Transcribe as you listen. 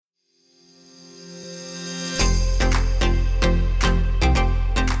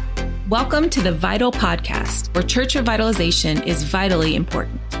Welcome to the Vital Podcast, where church revitalization is vitally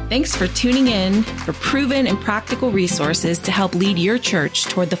important. Thanks for tuning in for proven and practical resources to help lead your church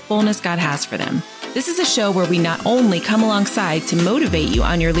toward the fullness God has for them. This is a show where we not only come alongside to motivate you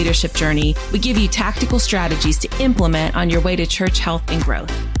on your leadership journey, we give you tactical strategies to implement on your way to church health and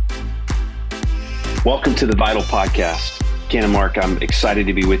growth. Welcome to the Vital Podcast. Ken and Mark, I'm excited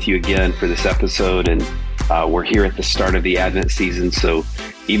to be with you again for this episode, and we're here at the start of the Advent season, so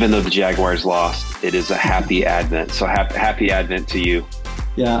even though the Jaguars lost, it is a happy Advent. So happy Advent to you.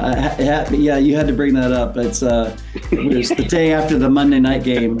 Yeah, you had to bring that up. It was the day after the Monday night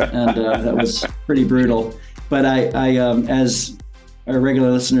game, and that was pretty brutal. But I as our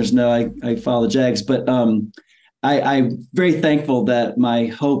regular listeners know, I follow the Jags, but I'm very thankful that my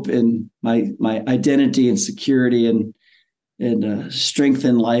hope and my identity and security and strength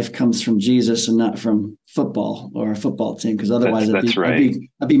in life comes from Jesus and not from football or a football team, because otherwise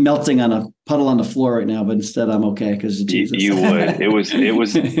I'd be melting on a puddle on the floor right now. But instead, I'm okay because of Jesus. You would.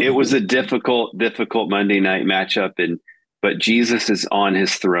 It was a difficult Monday night matchup, but Jesus is on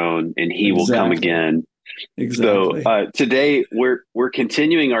his throne and he will come again. Exactly. So today we're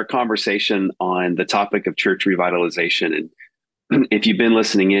continuing our conversation on the topic of church revitalization, and if you've been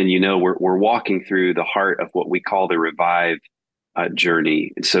listening in, you know we're walking through the heart of what we call the revive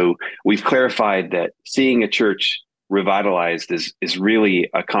journey. And so we've clarified that seeing a church revitalized is really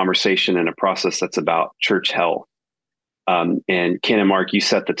a conversation and a process that's about church health. And Ken and Mark, you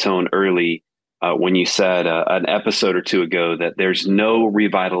set the tone early when you said an episode or two ago that there's no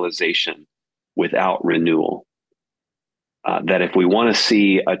revitalization without renewal. That if we want to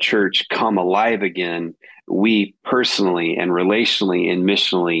see a church come alive again, we personally and relationally and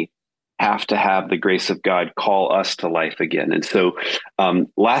missionally have to have the grace of God call us to life again. And so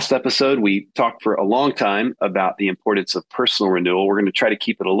last episode, we talked for a long time about the importance of personal renewal. We're going to try to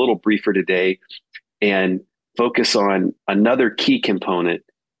keep it a little briefer today and focus on another key component,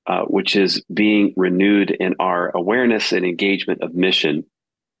 which is being renewed in our awareness and engagement of mission.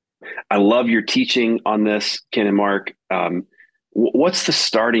 I love your teaching on this, Ken and Mark. What's the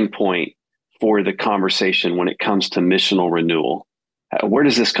starting point for the conversation when it comes to missional renewal? Where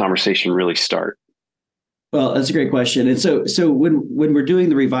does this conversation really start? Well, that's a great question. And so when we're doing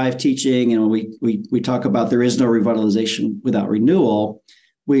the Revive teaching and we talk about there is no revitalization without renewal,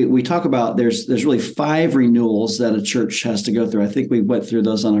 we talk about there's really 5 renewals that a church has to go through. I think we went through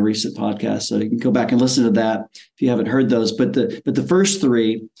those on a recent podcast, so you can go back and listen to that if you haven't heard those. But the first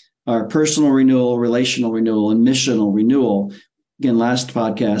 3 are personal renewal, relational renewal, and missional renewal. Again, last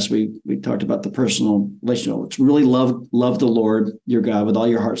podcast, we talked about the personal relational. It's really love the Lord, your God, with all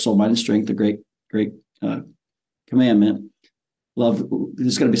your heart, soul, mind, and strength, a great commandment. Love,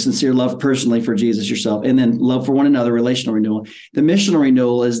 there's got to be sincere love personally for Jesus yourself, and then love for one another, relational renewal. The missional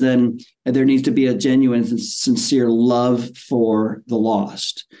renewal is then there needs to be a genuine and sincere love for the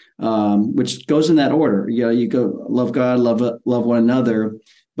lost, which goes in that order. You go love God, love one another.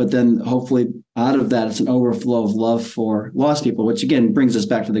 But then hopefully out of that, it's an overflow of love for lost people, which again brings us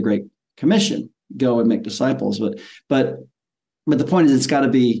back to the Great Commission: go and make disciples. But the point is, it's got to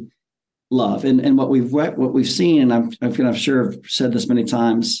be love. And what we've seen, and I'm sure I've said this many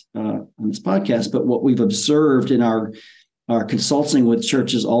times on this podcast, but what we've observed in our consulting with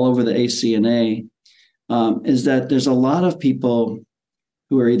churches all over the ACNA is that there's a lot of people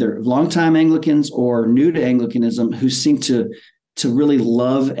who are either longtime Anglicans or new to Anglicanism who seem to really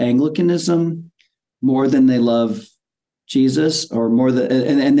love Anglicanism more than they love Jesus, or more than,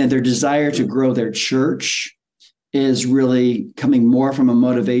 and then their desire to grow their church is really coming more from a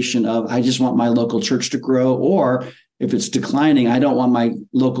motivation of, I just want my local church to grow, or if it's declining, I don't want my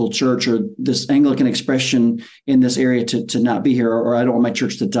local church or this Anglican expression in this area to not be here, or I don't want my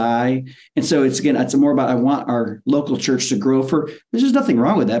church to die. And so it's more about, I want our local church to grow. There's nothing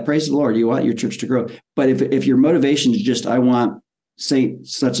wrong with that. Praise the Lord. You want your church to grow. But if your motivation is just, I want Saint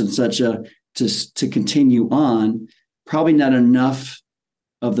such and such to continue on, probably not enough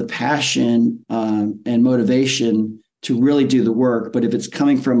of the passion and motivation to really do the work. But if it's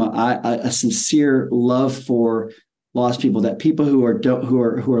coming from a sincere love for lost people, that people who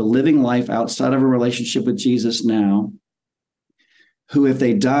are living life outside of a relationship with Jesus now, who, if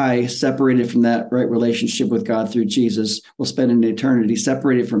they die separated from that right relationship with God through Jesus, will spend an eternity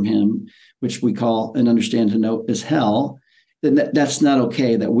separated from him, which we call and understand to know as hell, then that's not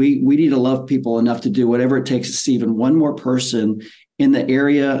okay. That we need to love people enough to do whatever it takes to see even one more person in the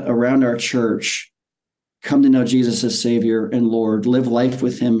area around our church come to know Jesus as Savior and Lord, live life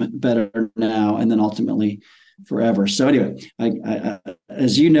with him better now, and then ultimately forever. So anyway, I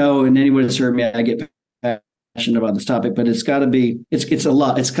as you know, and anyone who's heard me, I get about this topic, but it's got to be, it's a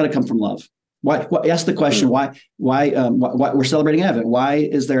love. It's got to come from love. Why ask the question, why we're celebrating Advent? Why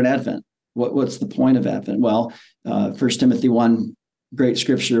is there an Advent? What's the point of Advent? Well, 1 Timothy 1, great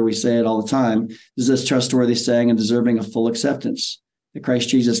scripture, we say it all the time, is this trustworthy saying and deserving of full acceptance, that Christ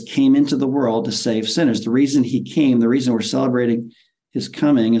Jesus came into the world to save sinners. The reason he came, the reason we're celebrating his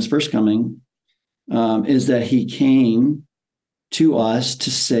coming, his first coming, is that he came to us to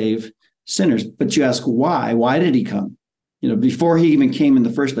save sinners. But you ask, why? Why did he come? Before he even came in the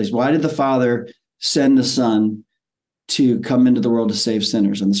first place, why did the Father send the Son to come into the world to save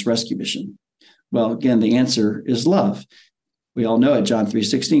sinners on this rescue mission? Well, again, the answer is love. We all know it, John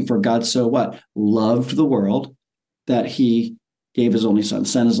 3:16, for God so what? Loved the world that he gave his only son,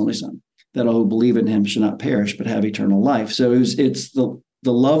 sent his only son, that all who believe in him should not perish, but have eternal life. So it's the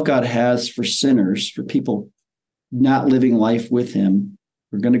love God has for sinners, for people not living life with him.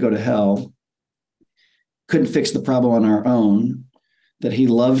 We're going to go to hell. Couldn't fix the problem on our own, that he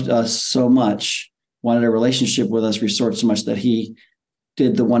loved us so much, wanted a relationship with us, restored so much that he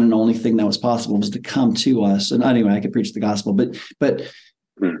did the one and only thing that was possible, was to come to us. And anyway, I could preach the gospel, but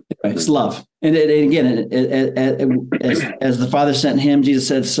it's love. And again, as the Father sent him, Jesus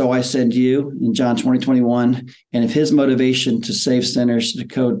said, so I send you in John 20:21. And if his motivation to save sinners, to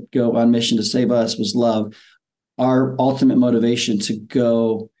go on mission to save us was love, our ultimate motivation to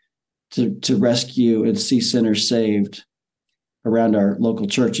go to rescue and see sinners saved around our local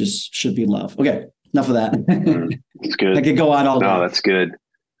churches should be love. Okay, enough of that. That's good. I could go on all day. No, that's good.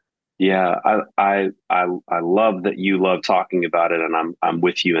 Yeah, I love that you love talking about it, and I'm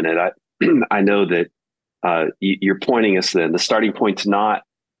with you in it. I know that you're pointing us then. The starting point's not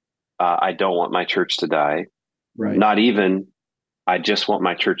I don't want my church to die, right? Not even I just want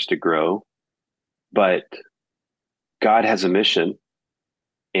my church to grow, but God has a mission.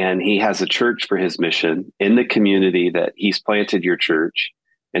 And he has a church for his mission in the community that he's planted your church.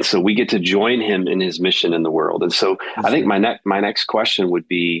 And so we get to join him in his mission in the world. And so I think my next question would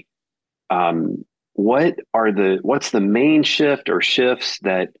be, what's the main shift or shifts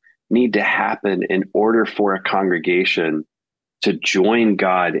that need to happen in order for a congregation to join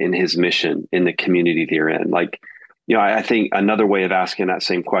God in his mission in the community they're in? I think another way of asking that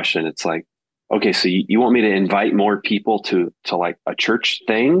same question, it's like, okay, so you want me to invite more people to like a church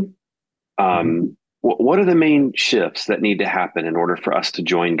thing? What are the main shifts that need to happen in order for us to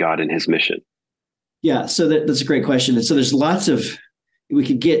join God in his mission? Yeah, so that's a great question. And so there's lots of, we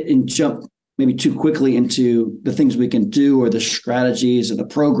could get and jump maybe too quickly into the things we can do or the strategies or the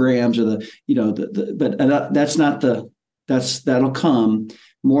programs or that'll come.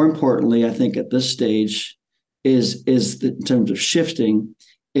 More importantly, I think at this stage is in terms of shifting,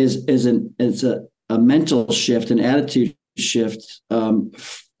 is a mental shift, an attitude shift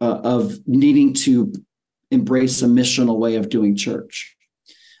of needing to embrace a missional way of doing church.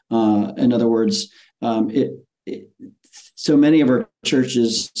 In other words, so many of our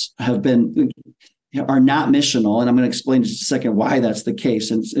churches are not missional, and I'm going to explain in just a second why that's the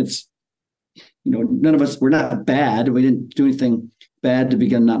case. And it's none of us, we're not bad. We didn't do anything bad to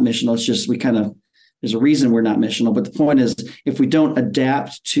begin not missional. It's just there's a reason we're not missional. But the point is, if we don't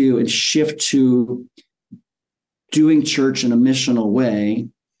adapt to and shift to doing church in a missional way,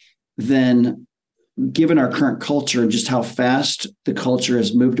 then given our current culture and just how fast the culture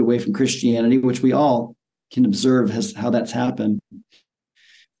has moved away from Christianity, which we all can observe how that's happened,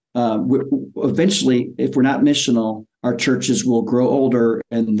 eventually, if we're not missional, our churches will grow older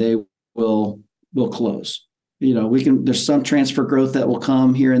and they will close. There's some transfer growth that will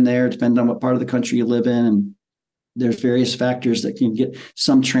come here and there, depending on what part of the country you live in. And there's various factors that can get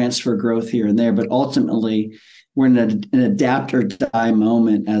some transfer growth here and there. But ultimately, we're in an adapt or die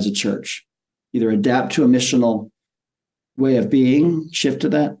moment as a church. Either adapt to a missional way of being, shift to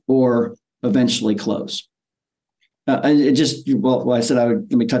that, or eventually close. And it just, I said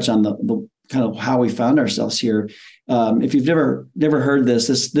let me touch on the kind of how we found ourselves here. If you've never heard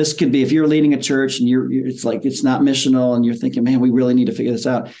this could be, if you're leading a church and it's like, it's not missional and you're thinking, man, we really need to figure this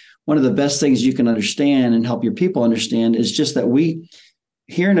out. One of the best things you can understand and help your people understand is just that we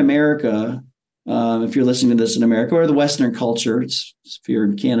here in America, if you're listening to this in America or the Western culture, if you're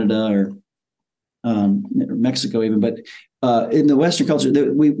in Canada or Mexico even, but in the Western culture,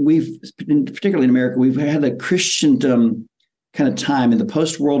 we've particularly in America, we've had a Christendom kind of time in the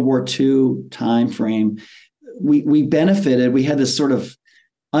post-World War II time frame. We benefited. We had this sort of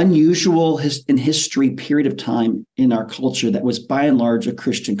unusual in history period of time in our culture that was by and large a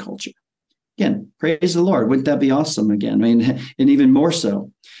Christian culture. Again, praise the Lord. Wouldn't that be awesome again? I mean, and even more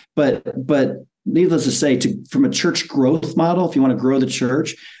so. But needless to say, from a church growth model, if you want to grow the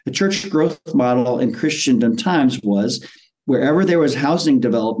church growth model in Christendom times was wherever there was housing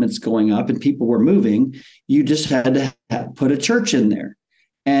developments going up and people were moving, you just had to put a church in there.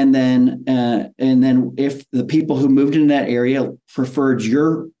 And then if the people who moved in that area preferred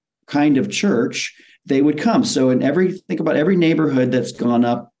your kind of church, they would come. So think about every neighborhood that's gone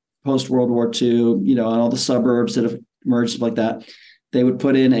up post World War II, and all the suburbs that have emerged like that, they would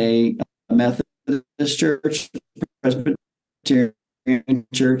put in a Methodist church, Presbyterian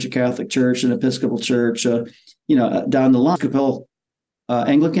church, a Catholic church, an Episcopal church, down the line, Episcopal,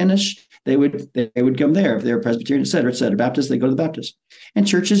 Anglicanish, they would come there. If they were Presbyterian, et cetera. Baptist, they go to the Baptist. And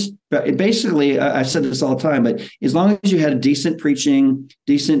churches, basically, I've said this all the time, but as long as you had a decent preaching,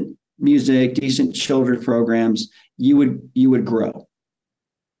 decent music, decent children's programs, you would grow.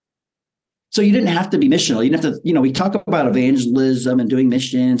 So you didn't have to be missional. You didn't have to, we talk about evangelism and doing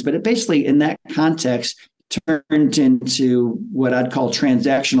missions, but it basically, in that context, turned into what I'd call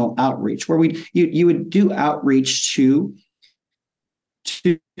transactional outreach, where you would do outreach to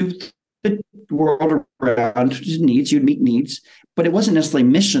the world around needs. You'd meet needs, but it wasn't necessarily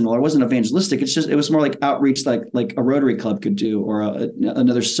missional. It wasn't evangelistic. It was more like outreach, like a Rotary Club could do, or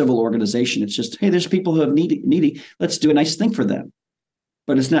another civil organization. It's just, hey, there's people who have needy. Let's do a nice thing for them.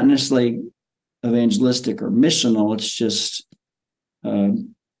 But it's not necessarily evangelistic or missional. It's just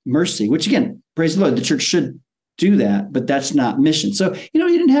mercy, which, again, praise the Lord, the church should do that, but that's not mission. So, you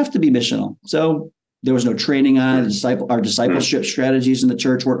didn't have to be missional. So there was no training on our discipleship strategies in the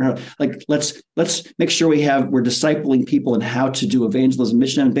church. Like, let's make sure we're discipling people in how to do evangelism,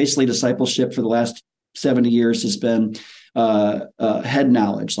 mission, and basically discipleship for the last 70 years has been head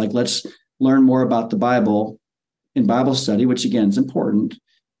knowledge. Like, let's learn more about the Bible in Bible study, which again is important,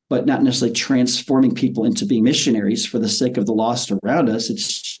 but not necessarily transforming people into being missionaries for the sake of the lost around us.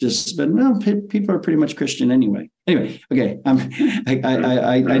 It's just been, people are pretty much Christian anyway. Anyway, okay. I'm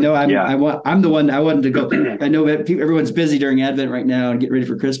the one I wanted to go. I know that everyone's busy during Advent right now and getting ready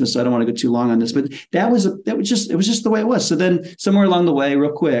for Christmas, so I don't want to go too long on this. But it was just the way it was. So then somewhere along the way,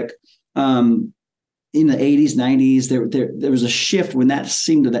 real quick, in the 80s, 90s, there was a shift when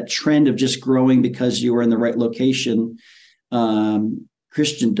that trend of just growing because you were in the right location.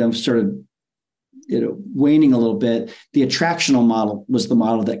 Christendom started, waning a little bit. The attractional model was the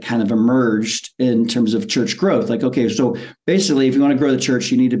model that kind of emerged in terms of church growth. Like, okay, so basically, if you want to grow the church,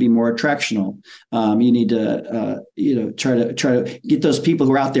 you need to be more attractional. You need to, try to get those people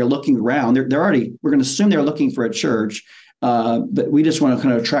who are out there looking around. We're going to assume they're looking for a church, but we just want to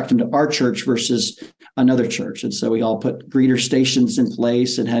kind of attract them to our church versus another church. And so we all put greeter stations in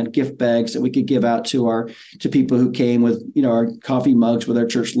place and had gift bags that we could give out to people who came with, our coffee mugs with our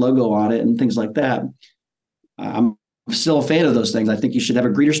church logo on it and things like that. I'm still a fan of those things. I think you should have a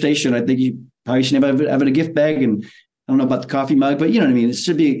greeter station. I think you probably should have a gift bag. And I don't know about the coffee mug, but you know what I mean? It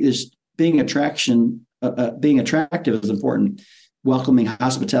should be being attractive is important. Welcoming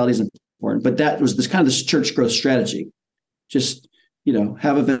hospitality is important. But that was this church growth strategy. Just,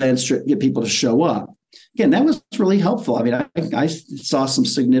 have events, get people to show up. Again, that was really helpful. I mean, I saw some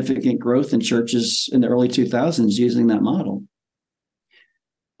significant growth in churches in the early 2000s using that model.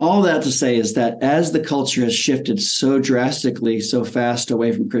 All that to say is that as the culture has shifted so drastically, so fast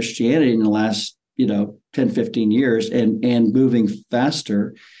away from Christianity in the last, 10, 15 years and moving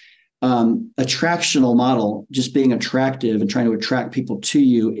faster, attractional model, just being attractive and trying to attract people to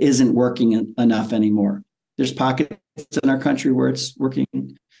you, isn't working enough anymore. There's pockets in our country where it's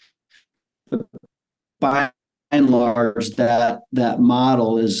working, but by and large, that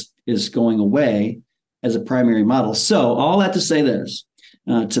model is going away as a primary model. So all that to say this,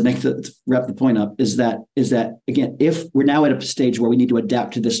 to wrap the point up, is that again, if we're now at a stage where we need to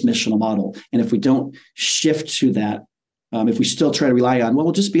adapt to this missional model, and if we don't shift to that, if we still try to rely on,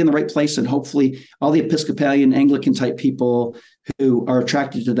 we'll just be in the right place, and hopefully all the Episcopalian, Anglican type people who are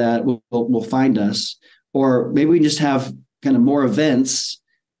attracted to that will find us. Or maybe we can just have kind of more events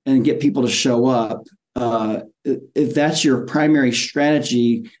and get people to show up. If that's your primary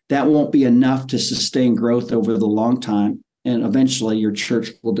strategy, that won't be enough to sustain growth over the long time. And eventually your church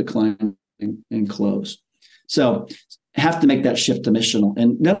will decline and close. So have to make that shift to missional.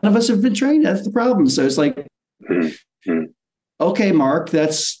 And none of us have been trained. That's the problem. So it's like, okay, Mark,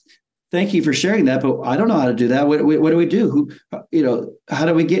 thank you for sharing that, but I don't know how to do that. What do we do? How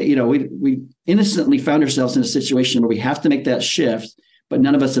do we get, we innocently found ourselves in a situation where we have to make that shift, but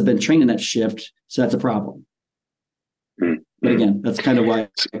none of us have been trained in that shift. So that's a problem. But again, that's kind of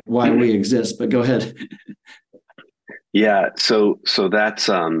why we exist, but go ahead. Yeah. So that's,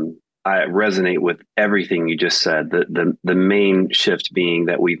 I resonate with everything you just said. The main shift being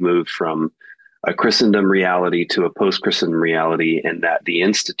that we've moved from a Christendom reality to a post-Christendom reality, and that the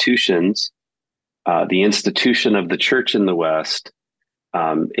institution of the church in the West,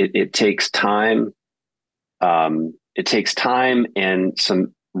 it takes time. It takes time and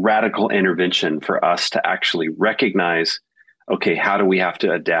some radical intervention for us to actually recognize, okay, how do we have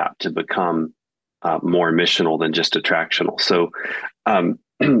to adapt to become more missional than just attractional? So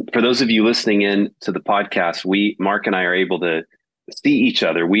for those of you listening in to the podcast, Mark and I are able to see each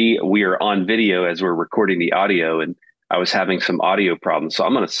other. We are on video as we're recording the audio, and I was having some audio problems. So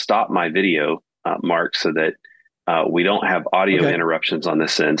I'm going to stop my video, Mark, so that we don't have audio interruptions on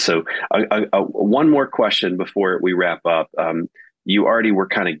this end. So one more question before we wrap up. You already were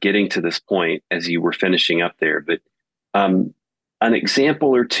kind of getting to this point as you were finishing up there, but an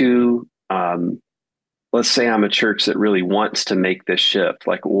example or two, let's say I'm a church that really wants to make this shift.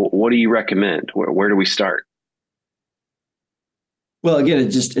 Like, what do you recommend? Where do we start? Well, again, it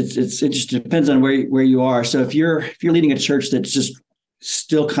just depends on where you are. So if you're leading a church that's just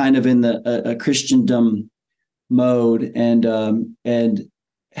still kind of in the Christendom mode and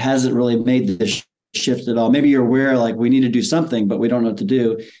hasn't really made the shift at all, maybe you're aware, like, we need to do something, but we don't know what to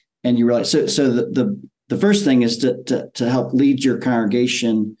do, and you realize. So the first thing is to help lead your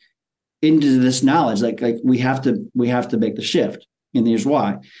congregation into this knowledge, like we have to make the shift, and here's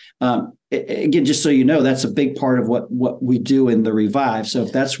why. Again, just so you know, that's a big part of what we do in the Revive. So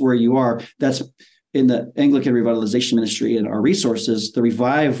if that's where you are, that's in the Anglican Revitalization Ministry and our resources, the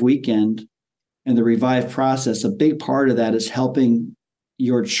Revive weekend and the Revive process. A big part of that is helping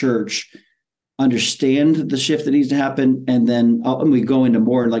your church understand the shift that needs to happen, and then and we go into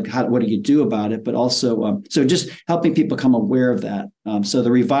more like what do you do about it, but also so just helping people become aware of that. So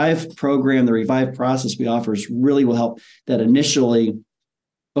the Revive program, the Revive process we offer really will help that initially.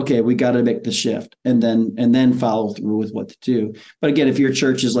 Okay, we got to make the shift, and then follow through with what to do. But again, if your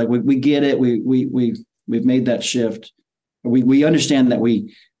church is like, we get it, we've made that shift, we understand that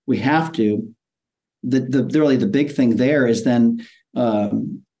we have to. Really the big thing there is then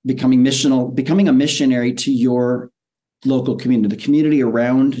becoming a missionary to your local community, the community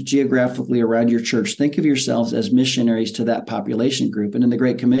geographically around your church. Think of yourselves as missionaries to that population group. And in the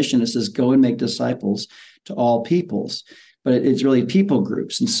Great Commission, it says, go and make disciples to all peoples. But it's really people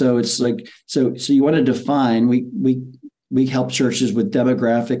groups. And so it's like, so you want to define, we help churches with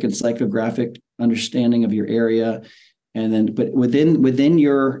demographic and psychographic understanding of your area. And then, but within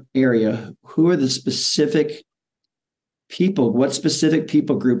your area, who are the specific people, what specific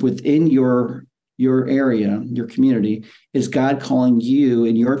people group within your area, your community, is God calling you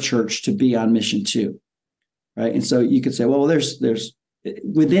in your church to be on mission to, right? And so you could say, well, there's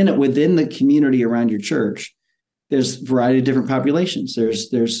within the community around your church, there's a variety of different populations.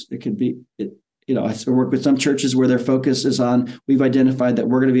 It could be, I work with some churches where their focus is on, we've identified that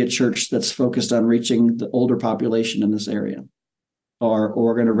we're going to be a church that's focused on reaching the older population in this area, or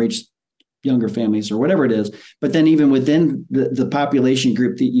we're going to reach younger families or whatever it is. But then even within the population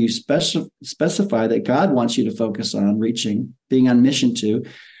group that you specify that God wants you to focus on reaching, being on mission to,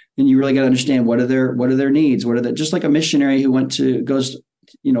 then you really got to understand what are their needs, just like a missionary who goes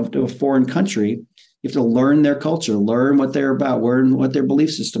to a foreign country. You have to learn their culture, learn what they're about, learn what their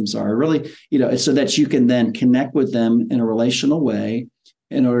belief systems are, really, so that you can then connect with them in a relational way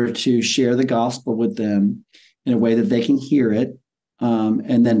in order to share the gospel with them in a way that they can hear it,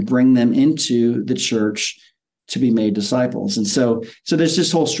 and then bring them into the church to be made disciples. And so there's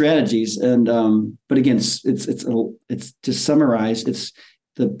just whole strategies. And but again, it's to summarize, it's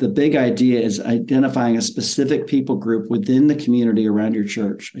the big idea is identifying a specific people group within the community around your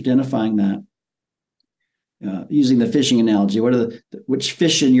church, identifying that. Using the fishing analogy, which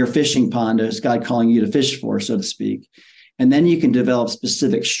fish in your fishing pond is God calling you to fish for, so to speak? And then you can develop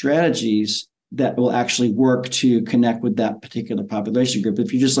specific strategies that will actually work to connect with that particular population group.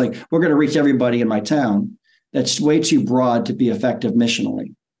 If you're just like, we're going to reach everybody in my town, that's way too broad to be effective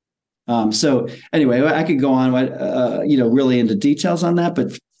missionally. So anyway, I could go on, really into details on that,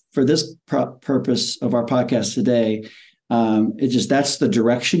 but for this purpose of our podcast today, that's the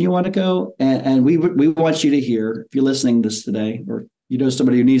direction you want to go. And we want you to hear, if you're listening to this today, or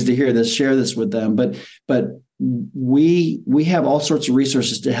somebody who needs to hear this, share this with them. But we have all sorts of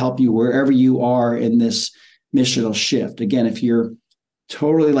resources to help you wherever you are in this missional shift. Again, if you're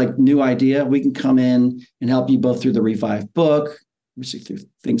totally like new idea, we can come in and help you both through the Revive book, through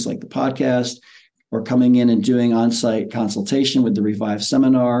things like the podcast, or coming in and doing on-site consultation with the Revive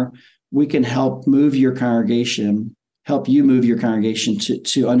seminar. We can help you move your congregation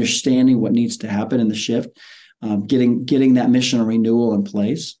to understanding what needs to happen in the shift, getting that missional renewal in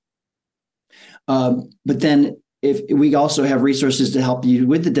place. But then if we also have resources to help you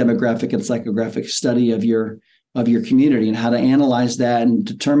with the demographic and psychographic study of your community and how to analyze that and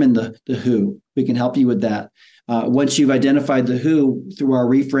determine the who. We can help you with that. Once you've identified the who through our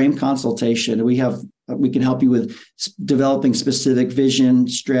reframe consultation, we can help you with developing specific vision,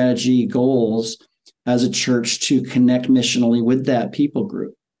 strategy, goals as a church to connect missionally with that people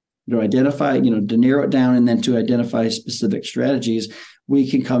group. To identify, to narrow it down, and then to identify specific strategies. We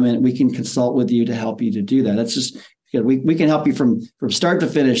can come in, we can consult with you to help you to do that. That's just, we can help you from start to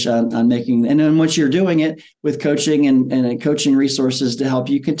finish on making, and then once you're doing it with coaching and coaching resources to help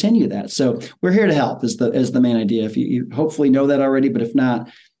you continue that. So we're here to help is the main idea. If you hopefully know that already, but if not,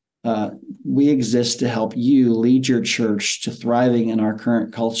 we exist to help you lead your church to thriving in our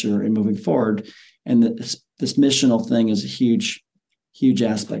current culture and moving forward. And this missional thing is a huge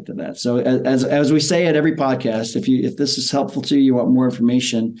aspect of that. So as we say at every podcast, if this is helpful to you, you want more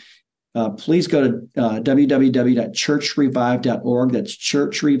information, please go to www.churchrevive.org. That's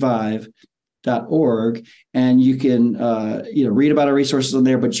churchrevive.org. And you can read about our resources on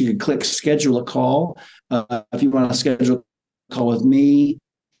there, but you can click schedule a call. If you want to schedule a call with me,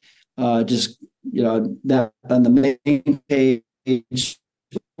 just that on the main page.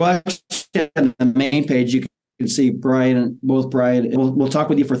 On the main page, you can see Brian. We'll talk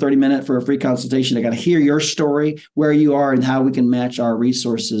with you for 30 minutes for a free consultation. I got to hear your story, where you are, and how we can match our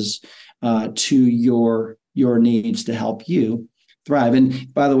resources to your needs to help you thrive.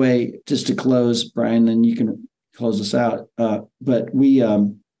 And by the way, just to close, Brian, then you can close us out. But we,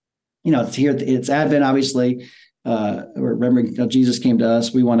 it's here. It's Advent, obviously. We're remembering Jesus came to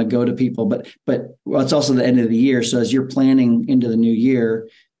us. We want to go to people, but it's also the end of the year. So as you're planning into the new year,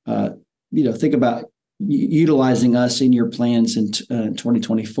 think about utilizing us in your plans in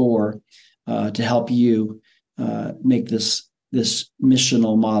 2024 to help you make this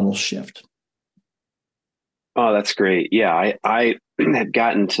missional model shift. Oh, that's great. Yeah, I had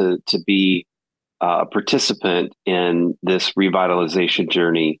gotten to be a participant in this revitalization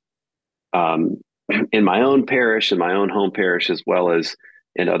journey in my own parish, in my own home parish, as well as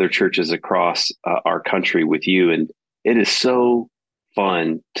in other churches across our country with you. And it is so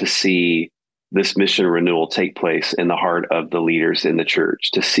fun to see this mission renewal take place in the heart of the leaders in the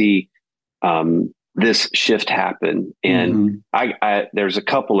church, to see this shift happen. And there's a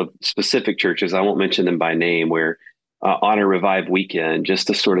couple of specific churches, I won't mention them by name, where on a Revive weekend, just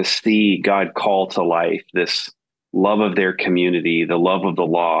to sort of see God call to life this love of their community, the love of the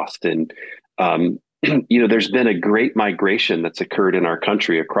lost. And there's been a great migration that's occurred in our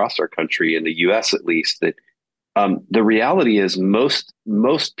country, across our country, in the U.S. at least, that the reality is most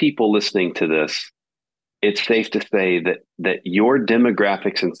people listening to this, it's safe to say that your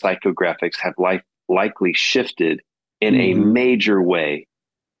demographics and psychographics have likely shifted in a major way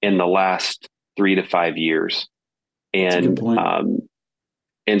in the last 3 to 5 years. And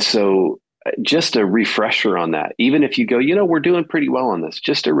so just a refresher on that, even if you go, we're doing pretty well on this,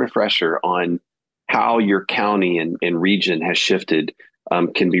 just a refresher on how your county and region has shifted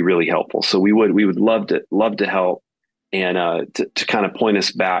can be really helpful. So we would love to help and to kind of point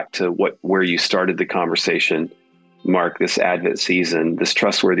us back to where you started the conversation, Mark, this Advent season, this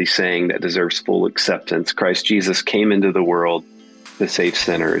trustworthy saying that deserves full acceptance. Christ Jesus came into the world to save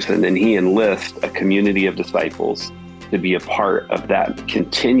sinners, and then he enlists a community of disciples to be a part of that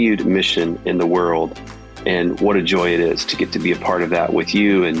continued mission in the world. And what a joy it is to get to be a part of that with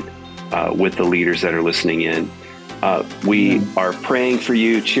you and with the leaders that are listening in. We are praying for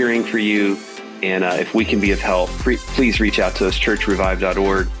you, cheering for you. And if we can be of help, please reach out to us,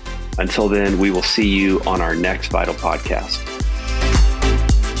 churchrevive.org. Until then, we will see you on our next Vital Podcast.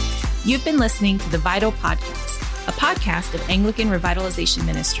 You've been listening to the Vital Podcast, a podcast of Anglican Revitalization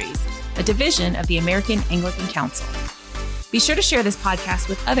Ministries, a division of the American Anglican Council. Be sure to share this podcast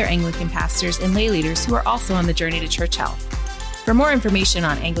with other Anglican pastors and lay leaders who are also on the journey to church health. For more information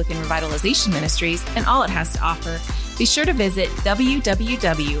on Anglican Revitalization Ministries and all it has to offer, be sure to visit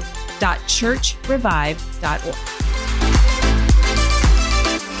www.churchrevive.org.